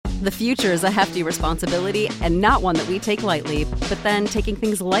The future is a hefty responsibility and not one that we take lightly, but then taking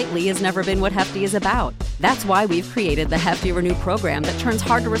things lightly has never been what Hefty is about. That's why we've created the Hefty Renew program that turns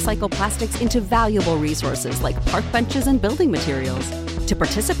hard-to-recycle plastics into valuable resources like park benches and building materials. To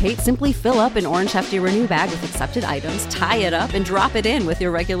participate, simply fill up an orange Hefty Renew bag with accepted items, tie it up, and drop it in with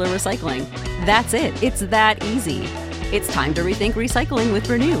your regular recycling. That's it. It's that easy. It's time to rethink recycling with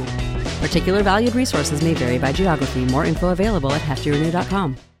Renew. Particular valued resources may vary by geography. More info available at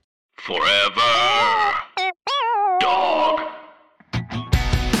heftyrenew.com. Forever Dog.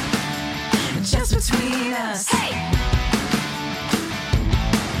 Just between us. Hey.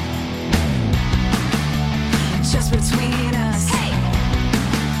 Just between us. Hey.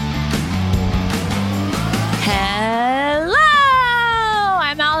 Hello,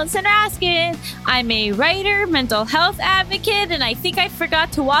 I'm Allison Raskin. I'm a writer, mental health advocate, and I think I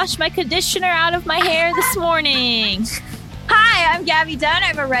forgot to wash my conditioner out of my hair this morning. Hi, I'm Gabby Dunn.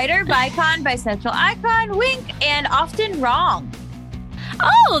 I'm a writer, bicon, bisexual icon, wink, and often wrong.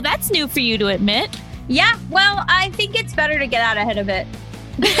 Oh, that's new for you to admit. Yeah, well, I think it's better to get out ahead of it.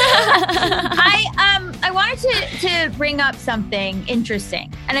 I wanted to bring up something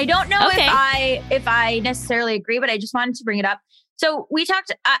interesting, and I don't know if I necessarily agree, but I just wanted to bring it up. So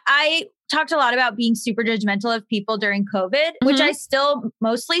I talked a lot about being super judgmental of people during COVID, which I still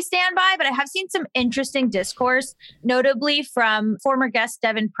mostly stand by, but I have seen some interesting discourse, notably from former guest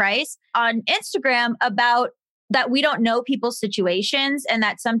Devin Price on Instagram about that we don't know people's situations and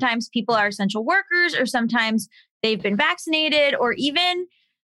that sometimes people are essential workers or sometimes they've been vaccinated, or even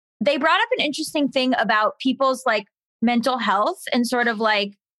they brought up an interesting thing about people's like mental health and sort of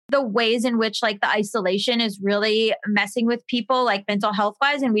like the ways in which like the isolation is really messing with people like mental health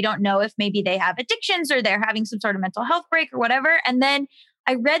wise. And we don't know if maybe they have addictions or they're having some sort of mental health break or whatever. And then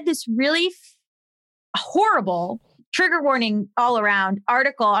I read this really horrible trigger warning all around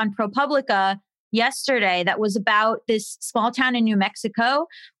article on ProPublica yesterday that was about this small town in New Mexico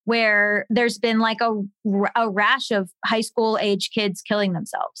where there's been like a rash of high school age kids killing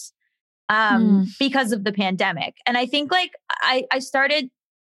themselves because of the pandemic. And I think like I started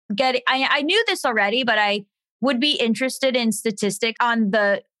I knew this already, but I would be interested in statistics on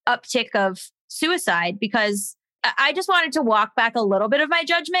the uptick of suicide because I just wanted to walk back a little bit of my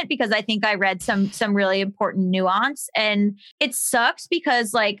judgment because I think I read some really important nuance. And it sucks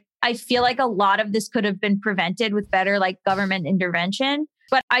because like I feel like a lot of this could have been prevented with better like government intervention.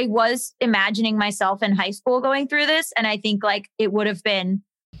 But I was imagining myself in high school going through this, and I think like it would have been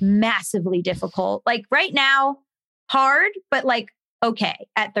massively difficult. Like right now, hard, but like okay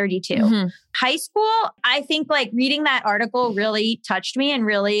at 32. High school, I think like reading that article really touched me and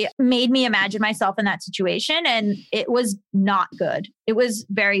really made me imagine myself in that situation. And it was not good. It was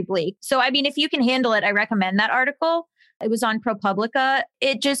very bleak. So, I mean, if you can handle it, I recommend that article. It was on ProPublica.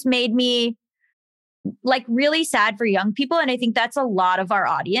 It just made me like really sad for young people. And I think that's a lot of our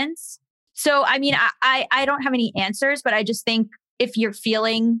audience. So, I mean, I don't have any answers, but I just think if you're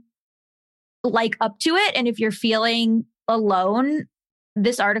feeling like up to it and if you're feeling alone,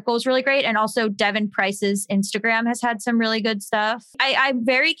 this article is really great. And also Devin Price's Instagram has had some really good stuff. I'm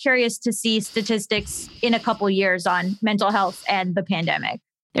very curious to see statistics in a couple years on mental health and the pandemic.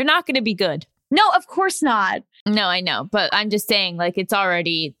 They're not going to be good. No, of course not. No, I know. But I'm just saying like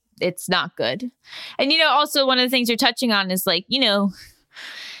it's not good. And, you know, also one of the things you're touching on is like, you know,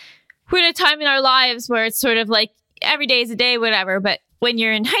 we're in a time in our lives where it's sort of like every day is a day, whatever. But when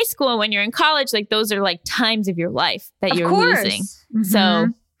you're in high school and when you're in college, like those are like times of your life that you're losing. So,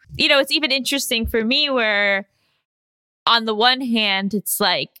 you know, it's even interesting for me where on the one hand, it's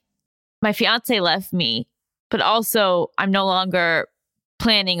like my fiance left me, but also I'm no longer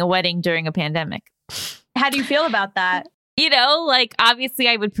planning a wedding during a pandemic. How do you feel about that? You know, like obviously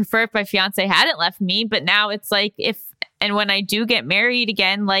I would prefer if my fiance hadn't left me, but now it's like and when I do get married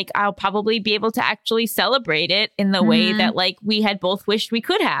again, like I'll probably be able to actually celebrate it in the way that like we had both wished we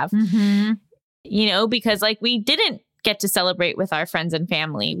could have, you know, because like we didn't get to celebrate with our friends and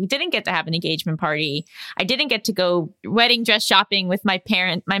family. We didn't get to have an engagement party. I didn't get to go wedding dress shopping with my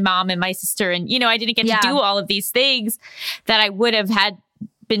mom and my sister. And, you know, I didn't get to do all of these things that I would have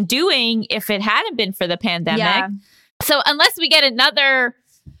been doing if it hadn't been for the pandemic. Yeah. So unless we get another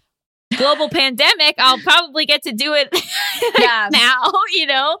global pandemic, I'll probably get to do it now, you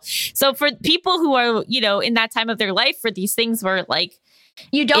know? So for people who are, you know, in that time of their life for these things where like,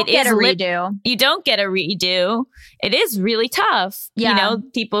 you don't get a redo. You don't get a redo. It is really tough. Yeah. You know,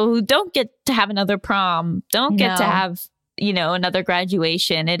 people who don't get to have another prom, don't get to have, you know, another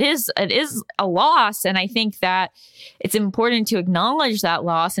graduation. It is a loss. And I think that it's important to acknowledge that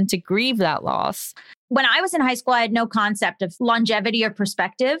loss and to grieve that loss. when I was in high school, I had no concept of longevity or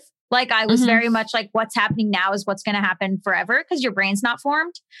perspective. Like I was very much like, what's happening now is what's going to happen forever because your brain's not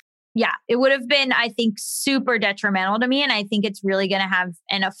formed. Yeah, it would have been, I think, super detrimental to me. And I think it's really going to have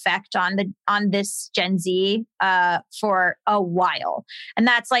an effect on this Gen Z for a while. And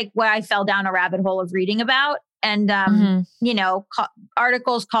that's like where I fell down a rabbit hole of reading about. And,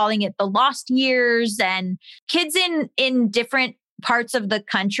 articles calling it the lost years, and kids in different parts of the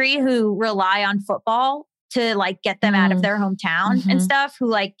country who rely on football to like get them out of their hometown and stuff, who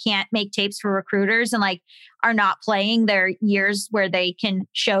like can't make tapes for recruiters and like are not playing their years where they can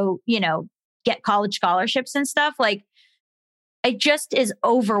show, get college scholarships and stuff. Like it just is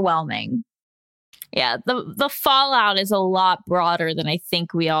overwhelming. Yeah. The fallout is a lot broader than I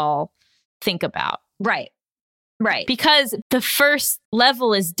think we all think about. Right. Because the first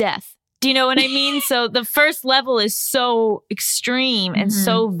level is death. Do you know what I mean? So the first level is so extreme and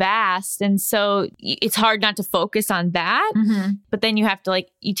so vast. And so it's hard not to focus on that. But then you have to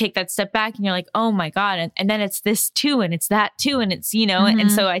you take that step back and you're like, oh my God. And then it's this too, and it's that too. And it's,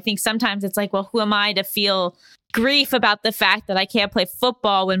 and so I think sometimes it's like, well, who am I to feel grief about the fact that I can't play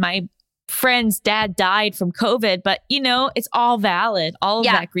football when my friend's dad died from COVID? But, it's all valid. All of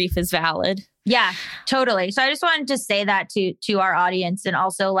that grief is valid. Yeah, totally. So I just wanted to say that to our audience, and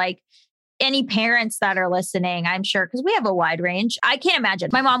also like, any parents that are listening, I'm sure, because we have a wide range. I can't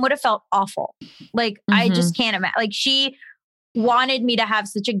imagine. My mom would have felt awful. Like, I just can't imagine. Like, she wanted me to have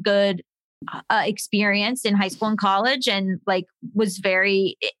such a good experience in high school and college, and like was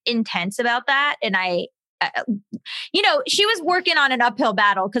very intense about that. And I, she was working on an uphill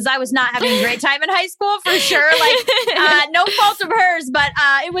battle because I was not having a great time in high school for sure. Like, no fault of hers, but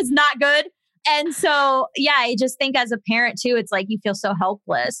it was not good. And so, yeah, I just think as a parent too, it's like you feel so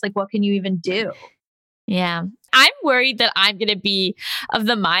helpless. Like, what can you even do? Yeah. I'm worried that I'm going to be of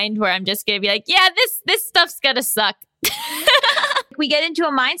the mind where I'm just going to be like, yeah, this stuff's going to suck. We get into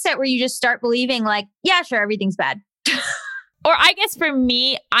a mindset where you just start believing like, yeah, sure, everything's bad. Or I guess for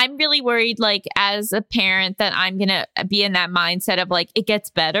me, I'm really worried, like, as a parent, that I'm going to be in that mindset of like, it gets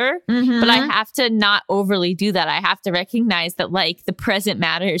better, but I have to not overly do that. I have to recognize that like the present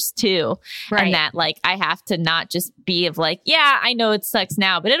matters too. Right. And that like, I have to not just be of like, yeah, I know it sucks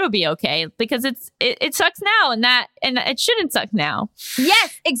now, but it'll be okay because it sucks now and it shouldn't suck now.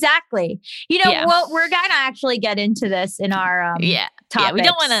 Yes, exactly. Well, we're going to actually get into this in our topics. Yeah, we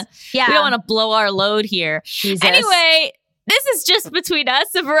don't want to blow our load here. Jesus. Anyway, this is Just Between Us,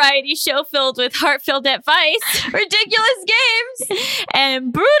 a variety show filled with heart-filled advice, ridiculous games,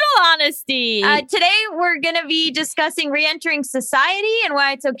 and brutal honesty. Today, we're going to be discussing re-entering society and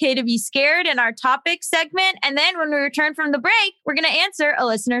why it's okay to be scared in our topic segment. And then when we return from the break, we're going to answer a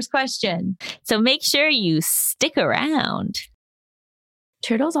listener's question. So make sure you stick around.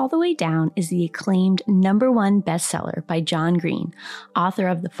 Turtles All the Way Down is the acclaimed #1 bestseller by John Green, author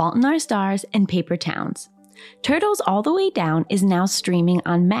of The Fault in Our Stars and Paper Towns. Turtles All the Way Down is now streaming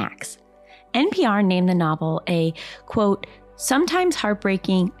on Max. NPR named the novel a, quote, sometimes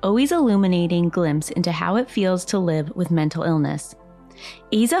heartbreaking, always illuminating glimpse into how it feels to live with mental illness.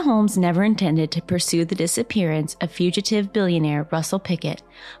 Aza Holmes never intended to pursue the disappearance of fugitive billionaire Russell Pickett,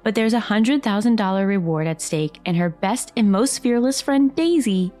 but there's a $100,000 reward at stake, and her best and most fearless friend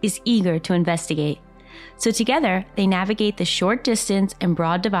Daisy is eager to investigate. So together, they navigate the short distance and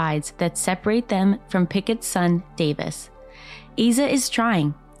broad divides that separate them from Pickett's son, Davis. Aza is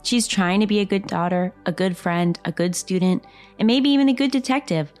trying. She's trying to be a good daughter, a good friend, a good student, and maybe even a good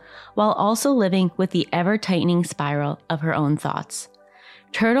detective, while also living with the ever-tightening spiral of her own thoughts.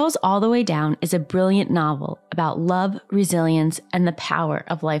 Turtles All the Way Down is a brilliant novel about love, resilience, and the power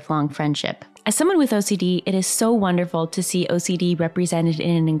of lifelong friendship. As someone with OCD, it is so wonderful to see OCD represented in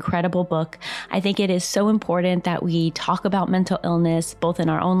an incredible book. I think it is so important that we talk about mental illness, both in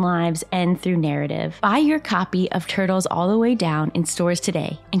our own lives and through narrative. Buy your copy of Turtles All the Way Down in stores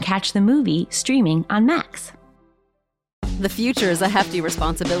today and catch the movie streaming on Max. The future is a hefty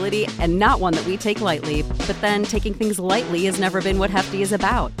responsibility and not one that we take lightly. But then taking things lightly has never been what Hefty is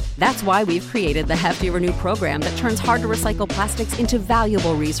about. That's why we've created the Hefty Renew program that turns hard-to-recycle plastics into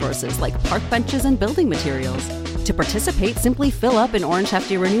valuable resources like park benches and building materials. To participate, simply fill up an orange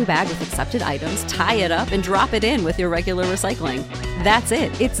Hefty Renew bag with accepted items, tie it up, and drop it in with your regular recycling. That's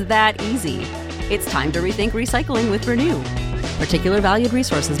it. It's that easy. It's time to rethink recycling with Renew. Particular valued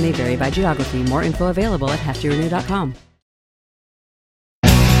resources may vary by geography. More info available at heftyrenew.com.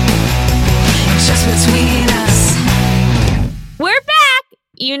 Just between us. We're back.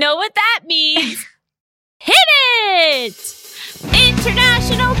 You know what that means. Hit it!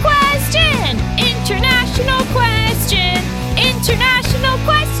 International question! International question! International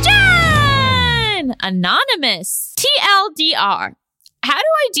question! from Anonymous. TLDR. How do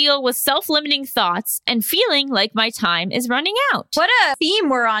I deal with self-limiting thoughts and feeling like my time is running out? What a theme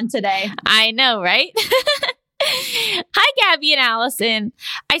we're on today. I know, right? Hi, Gabby and Allison.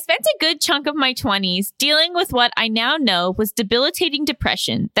 I spent a good chunk of my 20s dealing with what I now know was debilitating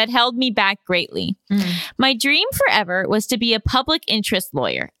depression that held me back greatly. My dream forever was to be a public interest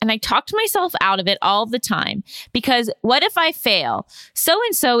lawyer, and I talked myself out of it all the time because what if I fail?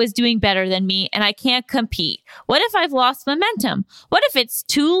 So-and-so is doing better than me and I can't compete. What if I've lost momentum? What if it's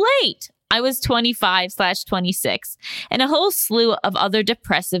too late? I was 25/26 and a whole slew of other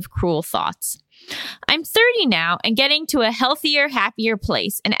depressive, cruel thoughts. I'm 30 now and getting to a healthier, happier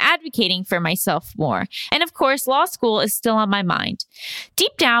place and advocating for myself more. And of course, law school is still on my mind.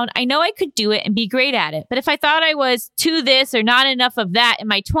 Deep down, I know I could do it and be great at it. But if I thought I was to this or not enough of that in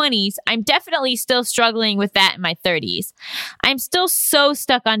my 20s, I'm definitely still struggling with that in my 30s. I'm still so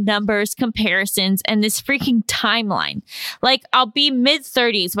stuck on numbers, comparisons, and this freaking timeline. Like, I'll be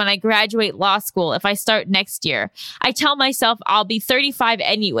mid-30s when I graduate law school if I start next year. I tell myself I'll be 35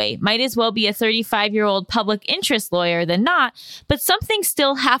 anyway. Might as well be a 35-year-old public interest lawyer than not, but something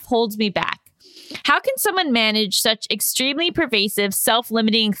still half holds me back. How can someone manage such extremely pervasive,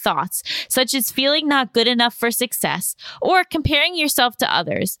 self-limiting thoughts, such as feeling not good enough for success or comparing yourself to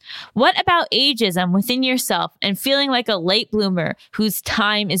others? What about ageism within yourself and feeling like a late bloomer whose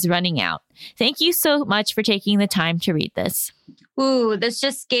time is running out? Thank you so much for taking the time to read this. Ooh, this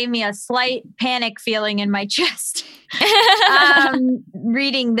just gave me a slight panic feeling in my chest.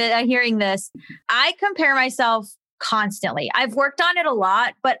 Hearing this, I compare myself constantly. I've worked on it a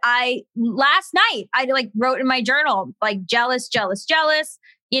lot, but last night I wrote in my journal, jealous,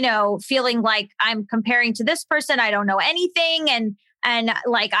 feeling like I'm comparing to this person. I don't know anything. And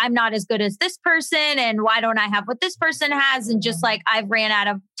I'm not as good as this person. And why don't I have what this person has? And just I've ran out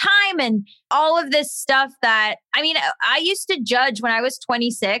of time and all of this stuff that, I used to judge when I was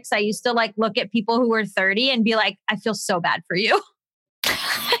 26. I used to look at people who were 30 and be like, I feel so bad for you.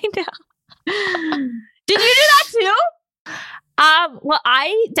 I know. Did you do that too? Well,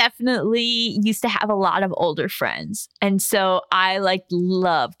 I definitely used to have a lot of older friends. And so I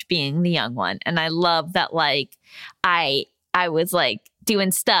loved being the young one. And I loved that I was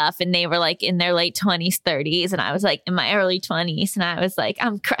doing stuff and they were in their late 20s, 30s. And I was in my early 20s and I was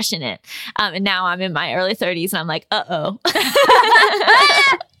I'm crushing it. And now I'm in my early 30s and I'm uh-oh.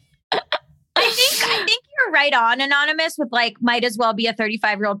 I think you're right on, Anonymous, with might as well be a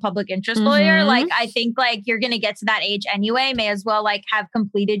 35-year-old public interest lawyer. I think you're going to get to that age anyway. May as well have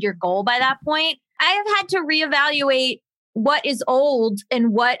completed your goal by that point. I have had to reevaluate what is old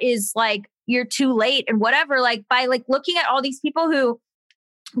and what is you're too late and whatever, by looking at all these people who,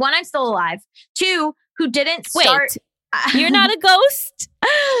 one, I'm still alive. Two, who didn't start. You're not a ghost?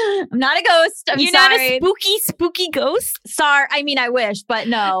 I'm not a ghost. You're sorry. Not a spooky ghost? Sorry. I wish, but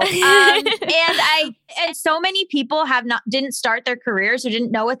no. And so many people didn't start their careers or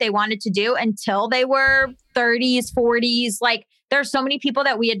didn't know what they wanted to do until they were 30s, 40s. There are so many people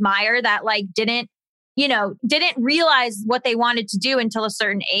that we admire that didn't realize what they wanted to do until a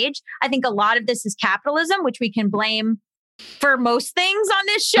certain age. I think a lot of this is capitalism, which we can blame for most things on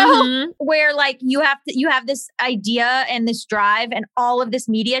this show, where you have this idea and this drive and all of this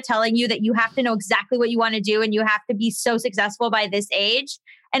media telling you that you have to know exactly what you want to do and you have to be so successful by this age.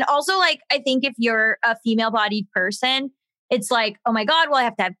 And also I think if you're a female bodied person, it's oh my God, well, I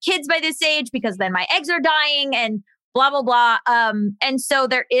have to have kids by this age because then my eggs are dying and blah, blah, blah. And so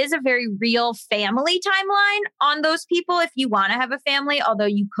there is a very real family timeline on those people if you want to have a family, although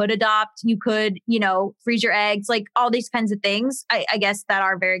you could adopt, you could, freeze your eggs, all these kinds of things, I guess that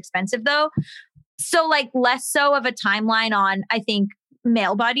are very expensive though. So less so of a timeline on, I think,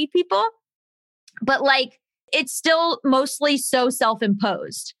 male-bodied people, but it's still mostly so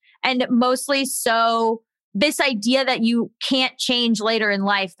self-imposed and mostly so this idea that you can't change later in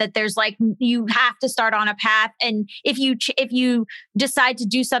life, that there's you have to start on a path. And if you decide to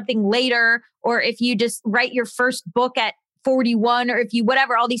do something later, or if you just write your first book at 41, or if you,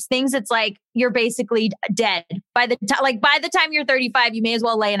 whatever, all these things, it's you're basically dead by the time, by the time you're 35, you may as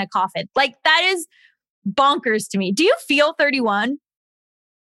well lay in a coffin. That is bonkers to me. Do you feel 31?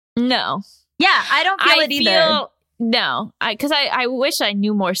 No. Yeah, I don't feel it either. No, because I wish I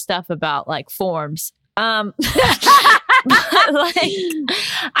knew more stuff about forms. But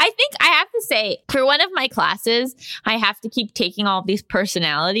I think I have to say, for one of my classes, I have to keep taking all these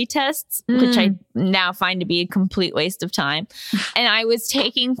personality tests, which I now find to be a complete waste of time. And I was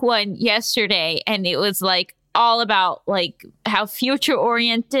taking one yesterday and it was all about how future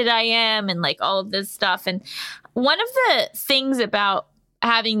oriented I am and all of this stuff. And one of the things about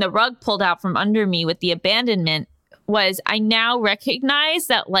having the rug pulled out from under me with the abandonment was I now recognize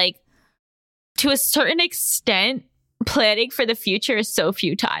that, like, to a certain extent, planning for the future is so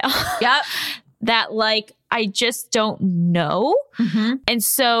futile. Yep. That, like, I just don't know. Mm-hmm. And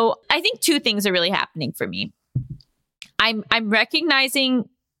so I think two things are really happening for me. I'm recognizing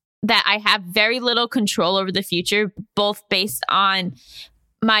that I have very little control over the future, both based on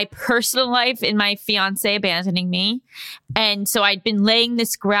my personal life and my fiance abandoning me. And so I'd been laying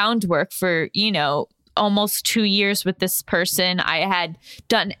this groundwork for, you know, almost 2 years with this person. I had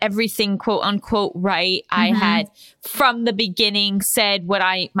done everything quote unquote right. I had from the beginning said what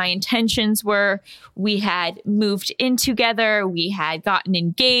my intentions were. We had moved in together. We had gotten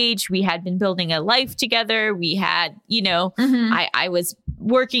engaged. We had been building a life together. We had, you know, I was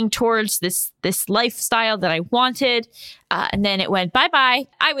working towards this lifestyle that I wanted. And then it went bye-bye.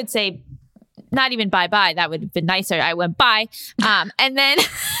 I would say not even bye-bye. That would have been nicer. I went bye. And then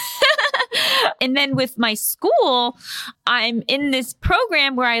and then with my school, I'm in this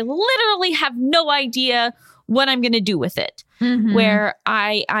program where I literally have no idea what I'm going to do with it. Where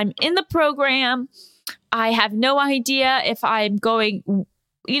I'm in the program, I have no idea if I'm going,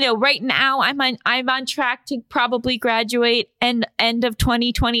 you know, right now I'm on track to probably graduate end of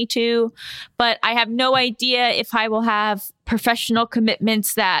 2022, but I have no idea if I will have professional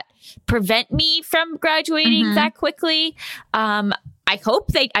commitments that prevent me from graduating that quickly. I hope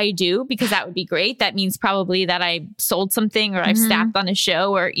that I do, because that would be great. That means probably that I sold something or I've staffed on a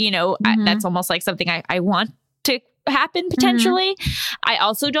show, or, you know, that's almost like something I want to happen potentially. I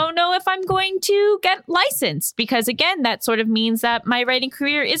also don't know if I'm going to get licensed, because again, that sort of means that my writing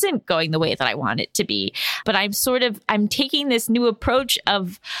career isn't going the way that I want it to be. But I'm taking this new approach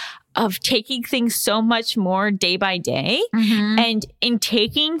of taking things so much more day by day. And in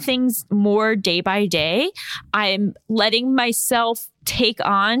taking things more day by day, I'm letting myself take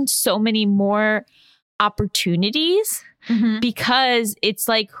on so many more opportunities, because it's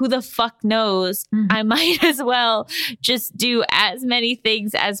like, who the fuck knows? I might as well just do as many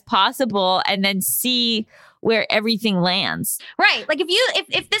things as possible and then see where everything lands. Right. Like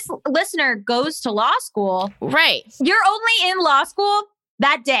if this listener goes to law school, right, you're only in law school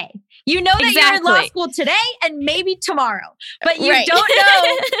that day. You know that you're in law school today and maybe tomorrow, but you don't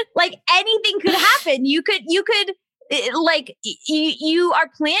know, like, anything could happen. You could like, you are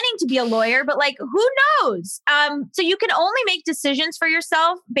planning to be a lawyer, but like, who knows? So you can only make decisions for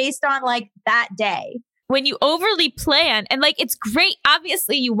yourself based on like that day. When you overly plan, and like, it's great.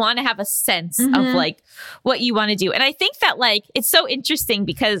 Obviously you want to have a sense of like what you want to do. And I think that, like, it's so interesting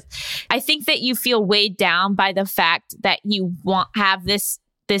because I think that you feel weighed down by the fact that you have this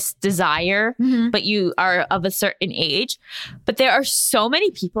desire, but you are of a certain age. But there are so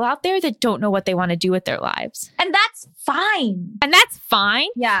many people out there that don't know what they want to do with their lives. And that's fine.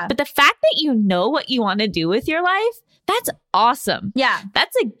 Yeah. But the fact that you know what you want to do with your life, that's awesome. Yeah.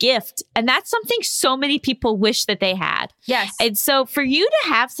 That's a gift. And that's something so many people wish that they had. Yes. And so for you to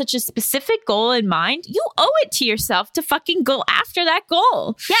have such a specific goal in mind, you owe it to yourself to fucking go after that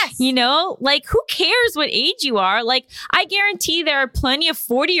goal. Yes. You know, like, who cares what age you are? Like, I guarantee there are plenty of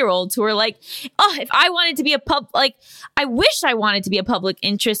 40-year-olds who are like, oh, if I wanted to be I wish I wanted to be a public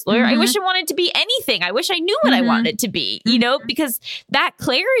interest lawyer. I wish I wanted to be anything. I wish I knew what I wanted to be, you know, because that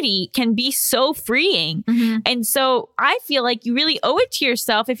clarity can be so freeing. And so I feel like you really owe it to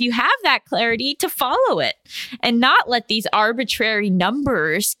yourself, if you have that clarity, to follow it and not let these arbitrary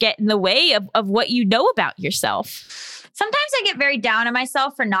numbers get in the way of what you know about yourself. Sometimes I get very down on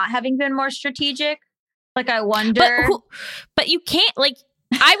myself for not having been more strategic. Like, I wonder. But you can't, like,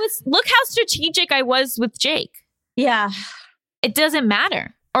 look how strategic I was with Jake. Yeah. It doesn't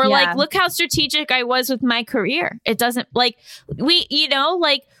matter. Or like, look how strategic I was with my career. It doesn't, like,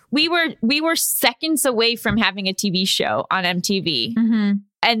 we were seconds away from having a TV show on MTV.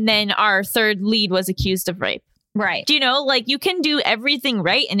 And then our third lead was accused of rape. Right. Do you know, like, you can do everything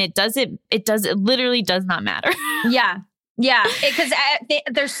right, and it literally does not matter. Yeah. Yeah. Because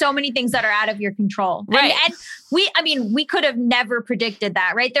there's so many things that are out of your control. Right. And we could have never predicted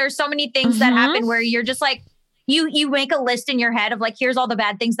that, right? There are so many things that happen where you're just like, you make a list in your head of like, here's all the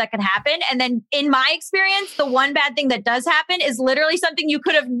bad things that could happen. And then in my experience, the one bad thing that does happen is literally something you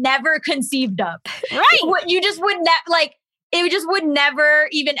could have never conceived of. Right. You just would it just would never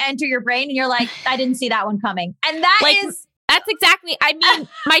even enter your brain. And you're like, I didn't see that one coming. And that's exactly, I mean,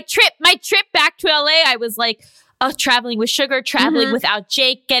 my trip back to LA, I was like, traveling with Sugar, traveling without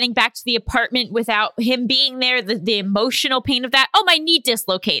Jake, getting back to the apartment without him being there, the emotional pain of that. Oh, my knee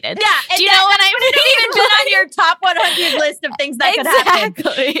dislocated. Yeah. Do you know what I mean? It even been on your top 100 list of things that could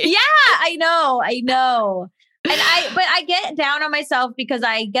happen. Yeah, I know. But I get down on myself because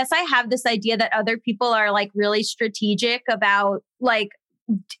I guess I have this idea that other people are like really strategic about like,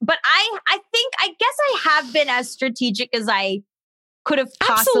 but I guess I have been as strategic as I could have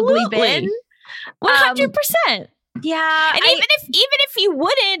possibly been. 100%. Yeah. And even if you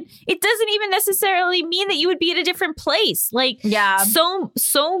wouldn't, it doesn't even necessarily mean that you would be at a different place. Like, so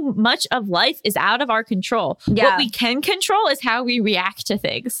much of life is out of our control. Yeah. What we can control is how we react to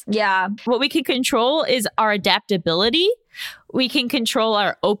things. Yeah. What we can control is our adaptability. We can control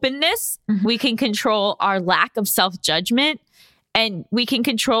our openness. Mm-hmm. We can control our lack of self-judgment. And we can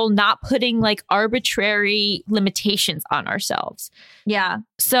control not putting like arbitrary limitations on ourselves. Yeah.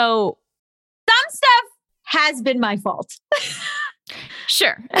 So some stuff has been my fault.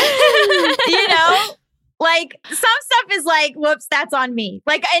 Sure. You know, like some stuff is like, whoops, that's on me.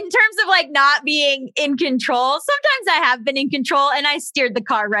 Like in terms of like not being in control, sometimes I have been in control and I steered the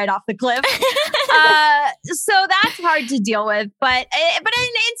car right off the cliff. So that's hard to deal with. But in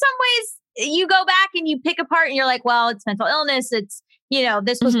some ways, you go back and you pick apart and you're like, well, it's mental illness. It's, you know,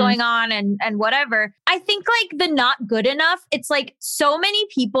 this was going on and whatever. I think like the not good enough, it's like so many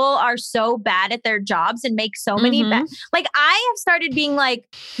people are so bad at their jobs and make so many bad. Like I have started being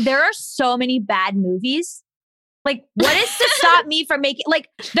like, there are so many bad movies. Like what is to stop me from making, like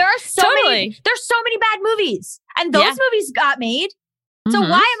there's so many bad movies and those movies got made. So why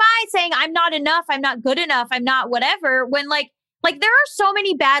am I saying I'm not enough? I'm not good enough. I'm not whatever when like there are so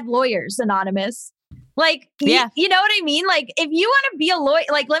many bad lawyers, Anonymous. Like, you know what I mean? Like, if you want to be a lawyer,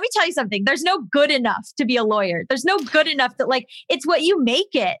 like, let me tell you something. There's no good enough to be a lawyer. There's no good enough that, like, it's what you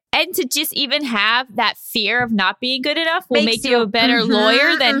make it. And to just even have that fear of not being good enough will make you a better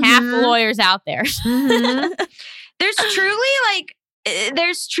lawyer than half the lawyers out there. There's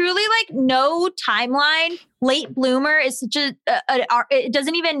truly no timeline. Late bloomer is such it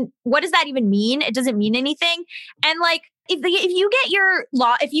doesn't even, what does that even mean? It doesn't mean anything. And like, if you get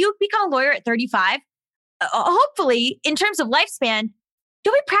if you become a lawyer at 35, hopefully in terms of lifespan,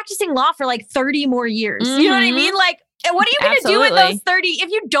 you'll be practicing law for like 30 more years. You know what I mean? Like, what are you going to do with those 30? If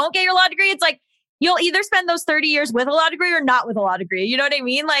you don't get your law degree, it's like, you'll either spend those 30 years with a law degree or not with a law degree. You know what I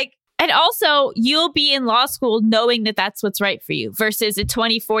mean? Like, and also, you'll be in law school knowing that that's what's right for you versus a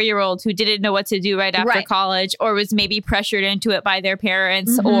 24-year-old who didn't know what to do right after college or was maybe pressured into it by their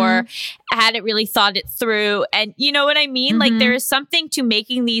parents or hadn't really thought it through. And you know what I mean? Like there is something to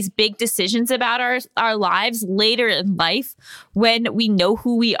making these big decisions about our lives later in life when we know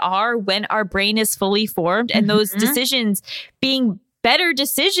who we are, when our brain is fully formed, and those decisions being better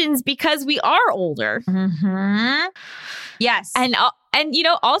decisions because we are older. Yes. And you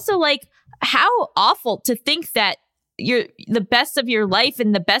know, also like how awful to think that the best of your life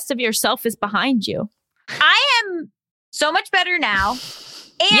and the best of yourself is behind you. I am so much better now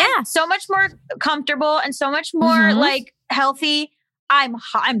and so much more comfortable and so much more like healthy. I'm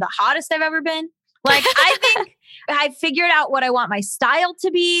the hottest I've ever been. Like, I think I figured out what I want my style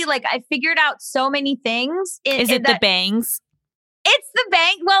to be. Like, I figured out so many things. Is it the bangs? It's the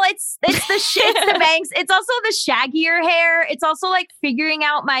bang. Well, it's the bangs. It's also the shaggier hair. It's also like figuring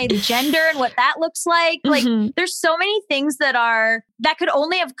out my gender and what that looks like. Like there's so many things that could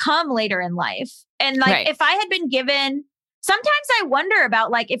only have come later in life. And like if I had been given, sometimes I wonder about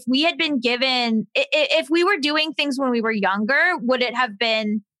like if we had been given, if we were doing things when we were younger, would it have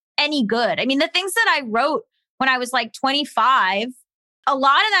been any good? I mean, the things that I wrote when I was like 25, a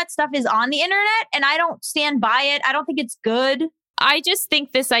lot of that stuff is on the internet and I don't stand by it. I don't think it's good. I just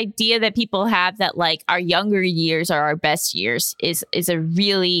think this idea that people have that like our younger years are our best years is it's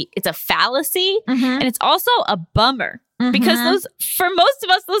a fallacy. And it's also a bummer because for most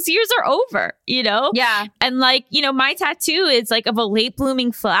of us, those years are over, you know? Yeah. And like, you know, my tattoo is like of a late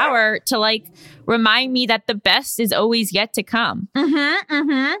blooming flower to like remind me that the best is always yet to come.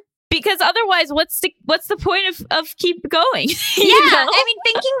 Because otherwise, what's the point of keep going? You know? I mean,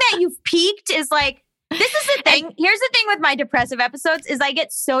 thinking that you've peaked is like, this is the thing. Here's the thing with my depressive episodes is I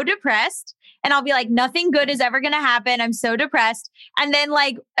get so depressed and I'll be like, nothing good is ever going to happen. I'm so depressed. And then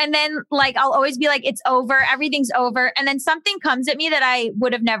I'll always be like, it's over. Everything's over. And then something comes at me that I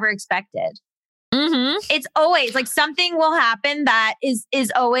would have never expected. It's always like something will happen that is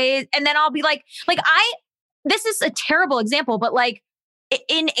always, and then I'll be like this is a terrible example, but like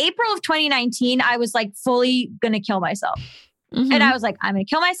in April of 2019, I was like fully going to kill myself. And I was like, I'm going to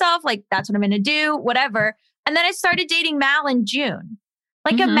kill myself. Like, that's what I'm going to do, whatever. And then I started dating Mal in June.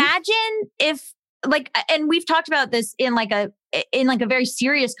 Like, imagine if like, and we've talked about this in like a very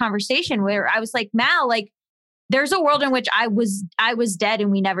serious conversation where I was like, Mal, like, there's a world in which I was dead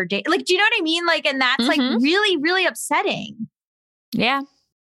and we never dated. Like, do you know what I mean? Like, and that's like really, really upsetting. Yeah.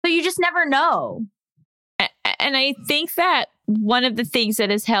 So you just never know. And I think that one of the things that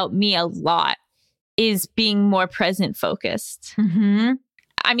has helped me a lot is being more present focused. Mm-hmm.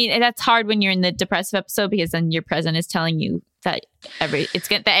 I mean, that's hard when you're in the depressive episode because then your present is telling you that every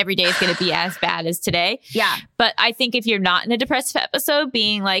day is going to be as bad as today. Yeah. But I think if you're not in a depressive episode,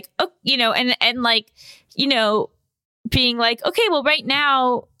 being like, oh, you know, and like, you know, being like, okay, well, right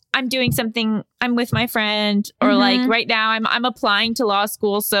now I'm doing something, I'm with my friend, or like right now I'm applying to law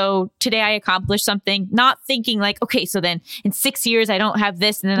school. So today I accomplished something, not thinking like, okay, so then in 6 years I don't have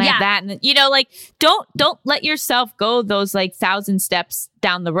this and then I have that. And then, you know, like don't let yourself go those like 1,000 steps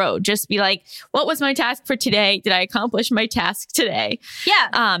down the road. Just be like, what was my task for today? Did I accomplish my task today?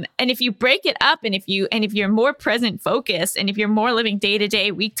 Yeah. And if you break it up and if you're more present focused and if you're more living day to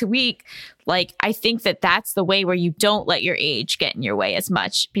day, week to week, like I think that that's the way where you don't let your age get in your way as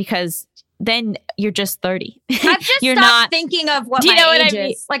much, because then you're just 30. I've just you're stopped not thinking of what do you my know what age I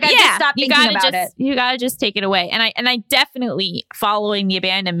mean? is. Like I just stopped thinking about it. You gotta just take it away. And I definitely, following the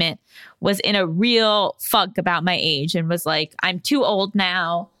abandonment, was in a real funk about my age and was like, I'm too old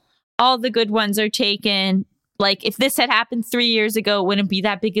now. All the good ones are taken. Like if this had happened 3 years ago, it wouldn't be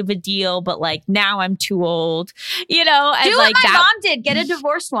that big of a deal. But like now I'm too old, you know? And do like what my mom did. Get a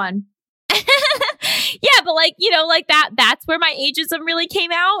divorced one. Yeah, but like, you know, like that's where my ageism really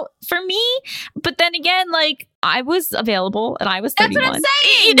came out for me. But then again, like I was available and I was 31. That's what I'm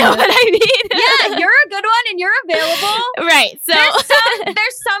saying. You know what I mean? Yeah, you're a good one and you're available. Right. So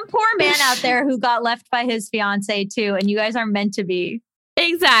there's some poor man out there who got left by his fiance too, and you guys are meant to be.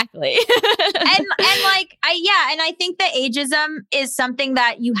 Exactly. and like I think that ageism is something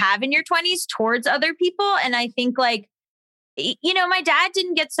that you have in your 20s towards other people. And I think like, you know, my dad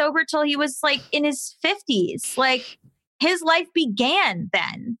didn't get sober till he was like in his 50s. Like his life began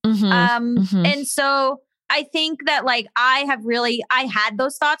then. And so I think that like I had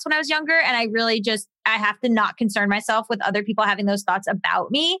those thoughts when I was younger, and I have to not concern myself with other people having those thoughts about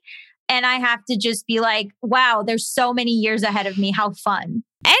me. And I have to just be like, wow, there's so many years ahead of me. How fun.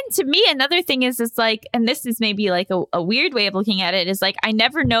 And to me, another thing is like, and this is maybe like a weird way of looking at it, is like, I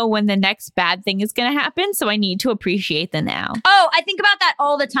never know when the next bad thing is going to happen. So I need to appreciate the now. Oh, I think about that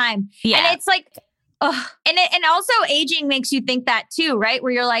all the time. Yeah. And it's like, and also aging makes you think that too, right?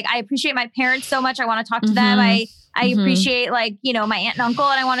 Where you're like, I appreciate my parents so much. I want to talk to them. I appreciate like, you know, my aunt and uncle,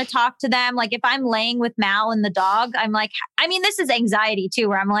 and I want to talk to them. Like if I'm laying with Mal and the dog, I'm like, I mean, this is anxiety too,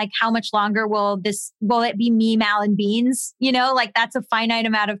 where I'm like, how much longer will it be me, Mal, and Beans? You know, like that's a finite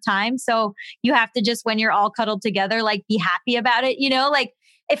amount of time. So you have to just, when you're all cuddled together, like be happy about it. You know, like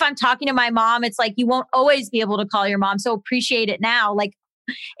if I'm talking to my mom, it's like, you won't always be able to call your mom. So appreciate it now. Like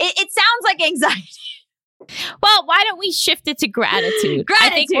it sounds like anxiety. Well, why don't we shift it to gratitude?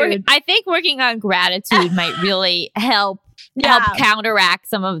 I think working on gratitude might really help counteract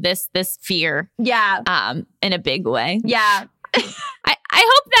some of this fear. Yeah. In a big way. Yeah. I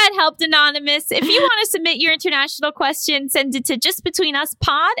hope that helped, Anonymous. If you want to submit your international question, send it to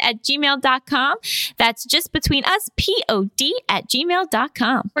justbetweenuspod@gmail.com. That's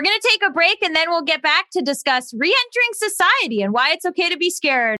justbetweenuspod@gmail.com. We're going to take a break and then we'll get back to discuss re-entering society and why it's okay to be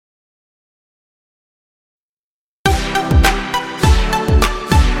scared.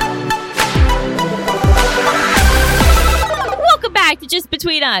 Welcome back to Just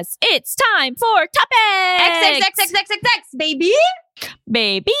Between Us. It's time for topics. XXXXXX, baby.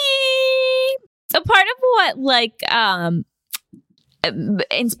 Baby. So part of what like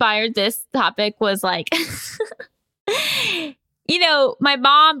inspired this topic was like you know, my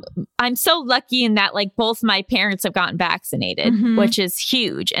mom, I'm so lucky in that like both my parents have gotten vaccinated, which is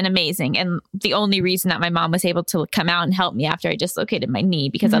huge and amazing. And the only reason that my mom was able to come out and help me after I dislocated my knee,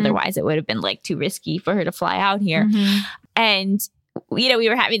 because otherwise it would have been like too risky for her to fly out here. And, you know, we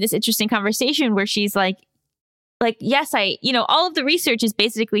were having this interesting conversation where she's like, yes, all of the research is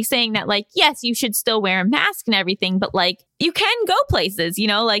basically saying that like, yes, you should still wear a mask and everything, but like you can go places, you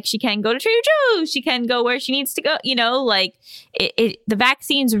know, like she can go to Trader Joe's, she can go where she needs to go, you know, like the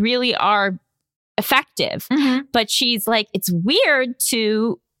vaccines really are effective, but she's like, it's weird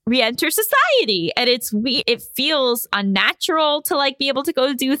to re-enter society, and it feels unnatural to like be able to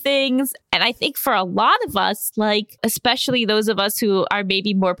go do things. And I think for a lot of us, like especially those of us who are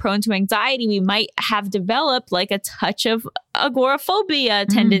maybe more prone to anxiety, we might have developed like a touch of agoraphobia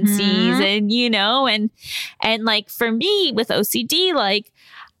tendencies, and you know, and like for me with OCD, like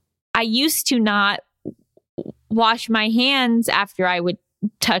I used to not wash my hands after I would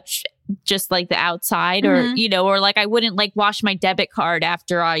touch just like the outside or, you know, or like I wouldn't like wash my debit card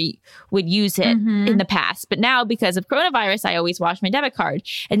after I would use it in the past. But now because of coronavirus, I always wash my debit card.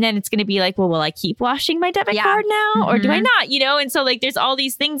 And then it's going to be like, well, will I keep washing my debit card now or do I not? You know? And so like there's all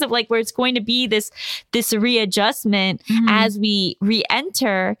these things of like where it's going to be this readjustment as we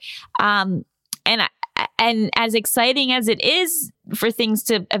re-enter. And as exciting as it is for things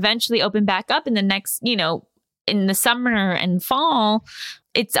to eventually open back up in the next, you know, in the summer and fall,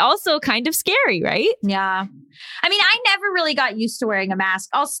 it's also kind of scary, right? Yeah. I mean, I never really got used to wearing a mask.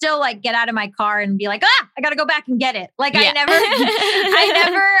 I'll still like get out of my car and be like, I got to go back and get it. Like I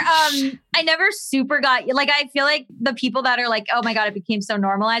never super got, like, I feel like the people that are like, oh my God, it became so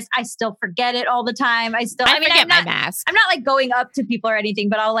normalized. I still forget it all the time. I forget my mask. I'm not like going up to people or anything,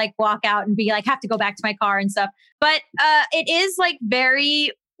 but I'll like walk out and be like, have to go back to my car and stuff. But it is like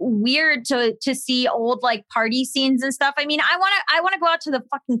very weird to see old like party scenes and stuff. I mean, I want to go out to the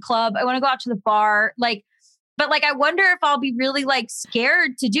fucking club. I want to go out to the bar. Like, but like, I wonder if I'll be really like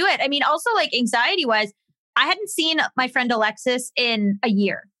scared to do it. I mean, also like anxiety wise, I hadn't seen my friend Alexis in a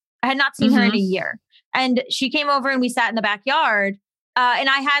year. I had not seen her in a year. And she came over and we sat in the backyard. And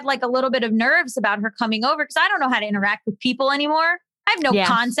I had like a little bit of nerves about her coming over because I don't know how to interact with people anymore. I have no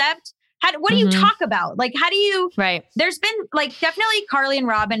concept. What do you talk about? Like, how do you, there's been like, definitely Carly and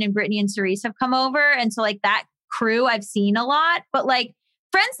Robin and Brittany and Cerise have come over. And so like that crew I've seen a lot, but like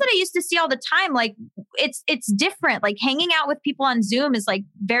friends that I used to see all the time, like it's different. Like hanging out with people on Zoom is like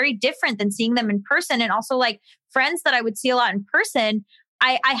very different than seeing them in person. And also like friends that I would see a lot in person,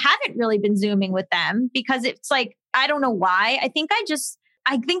 I haven't really been Zooming with them because it's like, I don't know why. I think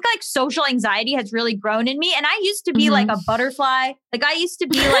like social anxiety has really grown in me. And I used to be like a butterfly. Like I used to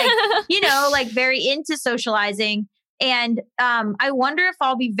be like, you know, like very into socializing. And I wonder if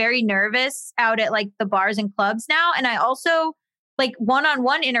I'll be very nervous out at like the bars and clubs now. And I also like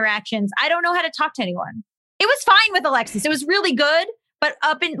one-on-one interactions. I don't know how to talk to anyone. It was fine with Alexis. It was really good. But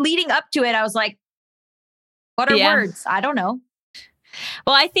leading up to it, I was like, what are words? I don't know.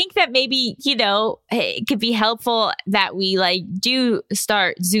 Well, I think that maybe, you know, it could be helpful that we like do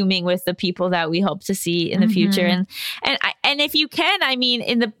start Zooming with the people that we hope to see in the future. And if you can, I mean,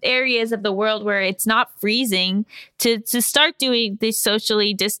 in the areas of the world where it's not freezing, to start doing these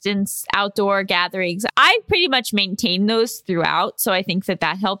socially distanced outdoor gatherings. I pretty much maintained those throughout. So I think that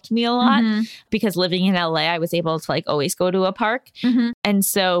helped me a lot because living in LA, I was able to like always go to a park. And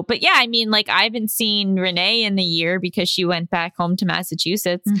so, but yeah, I mean, like I haven't seen Renee in the year because she went back home to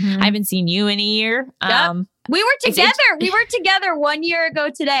Massachusetts. I haven't seen you in a year. We were together. We were together 1 year ago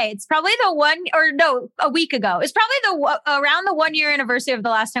today. It's probably a week ago. It's probably around the 1 year anniversary of the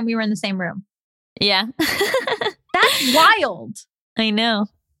last time we were in the same room. Yeah. That's wild. I know.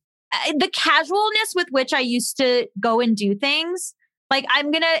 The casualness with which I used to go and do things, like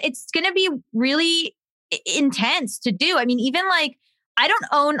it's gonna be really intense to do. I mean, even like, I don't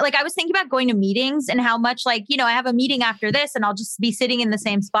own, like I was thinking about going to meetings and how much like, you know, I have a meeting after this and I'll just be sitting in the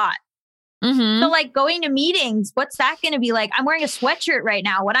same spot. So like going to meetings, what's that going to be like? I'm wearing a sweatshirt right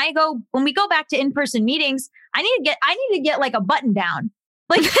now. When we go back to in-person meetings, I need to get like a button down.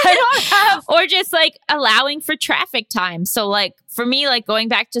 Like I don't have, or just like allowing for traffic time. So like for me, like going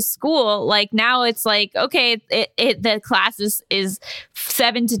back to school, like now it's like, okay, the class is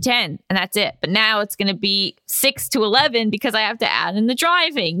 7 to 10 and that's it. But now it's going to be 6 to 11 because I have to add in the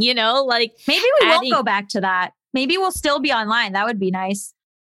driving, you know, like maybe we won't go back to that. Maybe we'll still be online. That would be nice.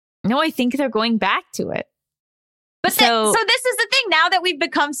 No, I think they're going back to it. But so this is the thing. Now that we've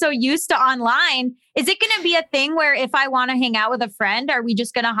become so used to online, is it going to be a thing where if I want to hang out with a friend, are we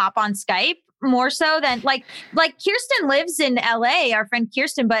just going to hop on Skype more so than like Kirsten lives in LA, our friend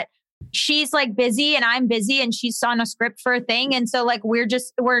Kirsten, but she's like busy and I'm busy and she's on a script for a thing. And so like we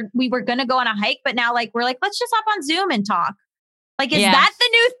were going to go on a hike, but now like we're like, let's just hop on Zoom and talk. Like, is that the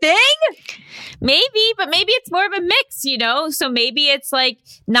new thing? Maybe, but maybe it's more of a mix, you know? So maybe it's like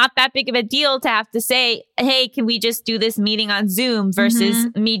not that big of a deal to have to say, hey, can we just do this meeting on Zoom versus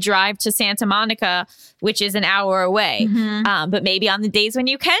me drive to Santa Monica, which is an hour away. But maybe on the days when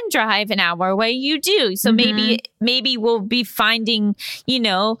you can drive an hour away, you do. So maybe we'll be finding, you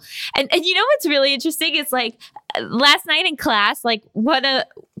know, and you know what's really interesting is like last night in class, like one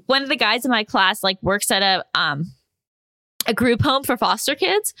of the guys in my class like works at a group home for foster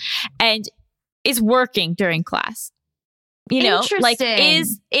kids and is working during class, you know, like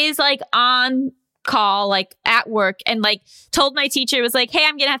is like on call, like at work, and like told my teacher, it was like, hey,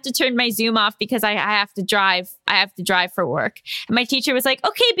 I'm going to have to turn my Zoom off because I have to drive for work. And my teacher was like,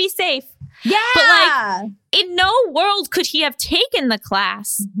 okay, be safe. Yeah. But like, in no world could he have taken the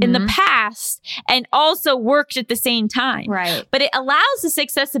class in the past and also worked at the same time. Right. But it allows this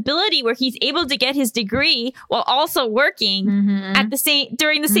accessibility where he's able to get his degree while also working at the same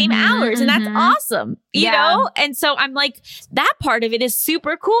during the same hours. And that's awesome, you know? And so I'm like, that part of it is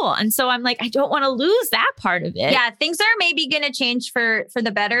super cool. And so I'm like, I don't want to lose that part of it. Yeah, things are maybe going to change for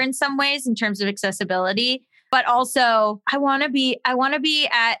the better in some ways in terms of accessibility. But also, I want to be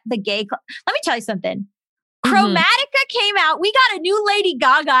at the gay club. Let me tell you something. Chromatica came out. We got a new Lady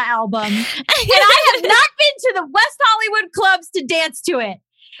Gaga album. And I have not been to the West Hollywood clubs to dance to it.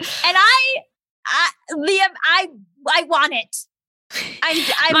 And I want it.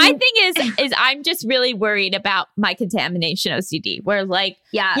 My thing is I'm just really worried about my contamination OCD, where like,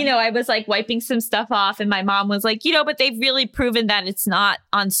 you know, I was like wiping some stuff off and my mom was like, you know, but they've really proven that it's not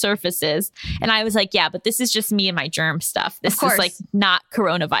on surfaces. And I was like, yeah, but this is just me and my germ stuff. This is like not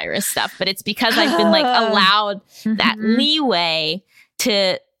coronavirus stuff, but it's because I've been like allowed that leeway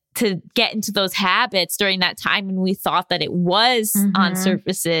to get into those habits during that time when we thought that it was on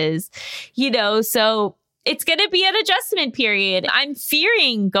surfaces, you know, so it's going to be an adjustment period. I'm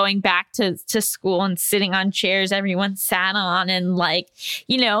fearing going back to school and sitting on chairs everyone sat on and like,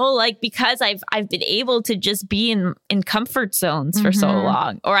 you know, like because I've been able to just be in comfort zones for so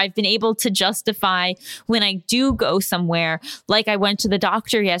long, or I've been able to justify when I do go somewhere, like I went to the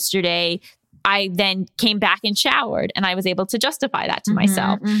doctor yesterday. I then came back and showered and I was able to justify that to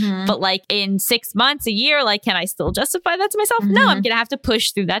myself. But like in 6 months, a year, like, can I still justify that to myself? No, I'm going to have to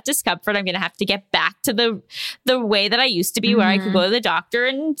push through that discomfort. I'm going to have to get back to the way that I used to be, where I could go to the doctor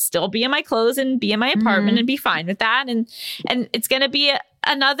and still be in my clothes and be in my apartment and be fine with that. And it's going to be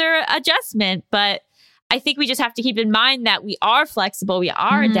another adjustment, but I think we just have to keep in mind that we are flexible, we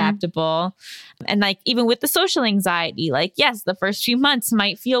are adaptable. And like, even with the social anxiety, like, yes, the first few months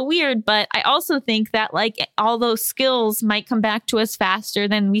might feel weird, but I also think that like all those skills might come back to us faster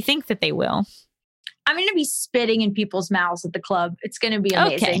than we think that they will. I'm going to be spitting in people's mouths at the club. It's going to be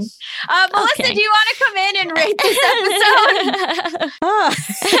amazing. Melissa, do you want to come in and rate this episode?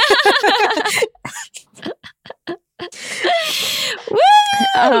 Woo!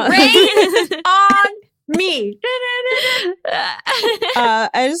 Rate on me.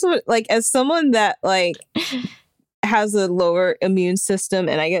 I just would like, as someone that like has a lower immune system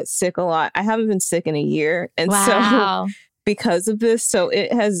and I get sick a lot. I haven't been sick in a year. And so because of this, so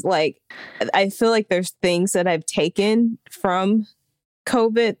it has like, I feel like there's things that I've taken from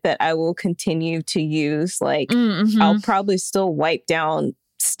COVID that I will continue to use. Like I'll probably still wipe down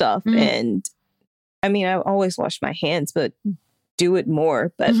stuff. And I mean, I always wash my hands, but do it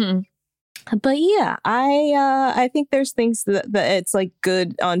more. But yeah, I think there's things that it's like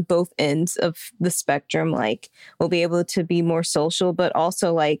good on both ends of the spectrum. Like we'll be able to be more social, but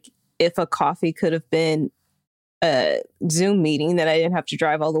also like if a coffee could have been a Zoom meeting that I didn't have to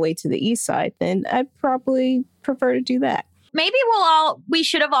drive all the way to the east side, then I'd probably prefer to do that. Maybe we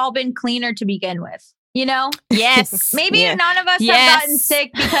should have all been cleaner to begin with. You know? Yes. Maybe none of us have gotten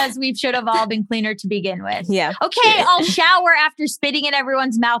sick because we should have all been cleaner to begin with. Yeah. Okay, I'll shower after spitting in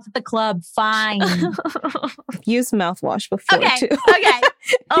everyone's mouth at the club. Fine. Use mouthwash before too. Okay.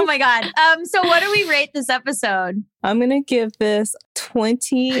 Oh my God. So what do we rate this episode? I'm going to give this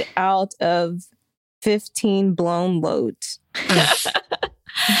 20 out of 15 blown loads.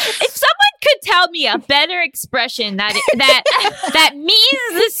 If someone could tell me a better expression that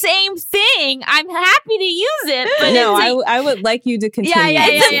means the same thing, I'm happy to use it. But no, I would like you to continue.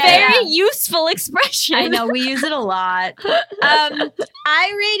 It's a very useful expression. I know, we use it a lot. I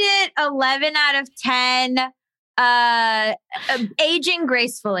rate it 11 out of 10. Aging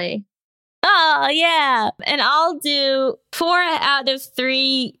gracefully. Oh, yeah. And I'll do 4 out of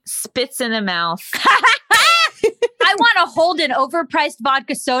 3 spits in the mouth. I want to hold an overpriced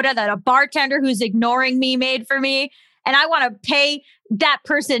vodka soda that a bartender who's ignoring me made for me. And I want to pay that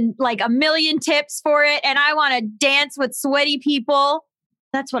person like 1 million tips for it. And I want to dance with sweaty people.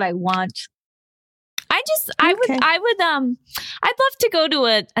 That's what I want. I'd love to go to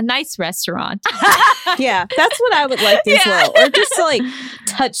a nice restaurant. Yeah, that's what I would like as well. Or just to like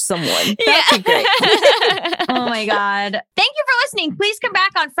touch someone. That'd be great. Oh my God. Thank you for listening. Please come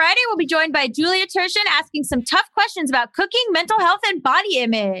back on Friday. We'll be joined by Julia Turshen asking some tough questions about cooking, mental health, and body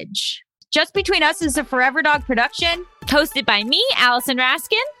image. Just Between Us is a Forever Dog production. Hosted by me, Allison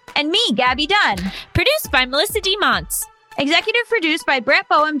Raskin. And me, Gabby Dunn. Produced by Melissa D. Montz. Executive produced by Brett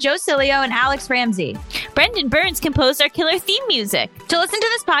Boehm, Joe Cilio, and Alex Ramsey. Brendan Burns composed our killer theme music. To listen to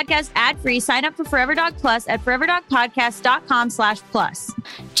this podcast ad-free, sign up for Forever Dog Plus at foreverdogpodcast.com/plus.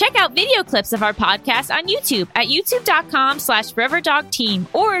 Check out video clips of our podcast on YouTube at youtube.com/foreverdogteam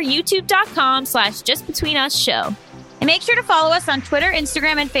or youtube.com/justbetweenusshow. And make sure to follow us on Twitter,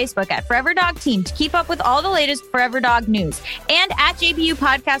 Instagram, and Facebook at Forever Dog Team to keep up with all the latest Forever Dog news. And at JBU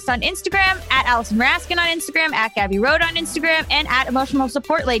Podcast on Instagram, at Allison Raskin on Instagram, at Gabby Road on Instagram, and at Emotional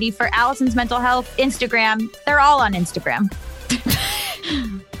Support Lady for Allison's Mental Health Instagram. They're all on Instagram.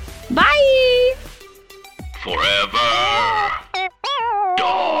 Bye! Forever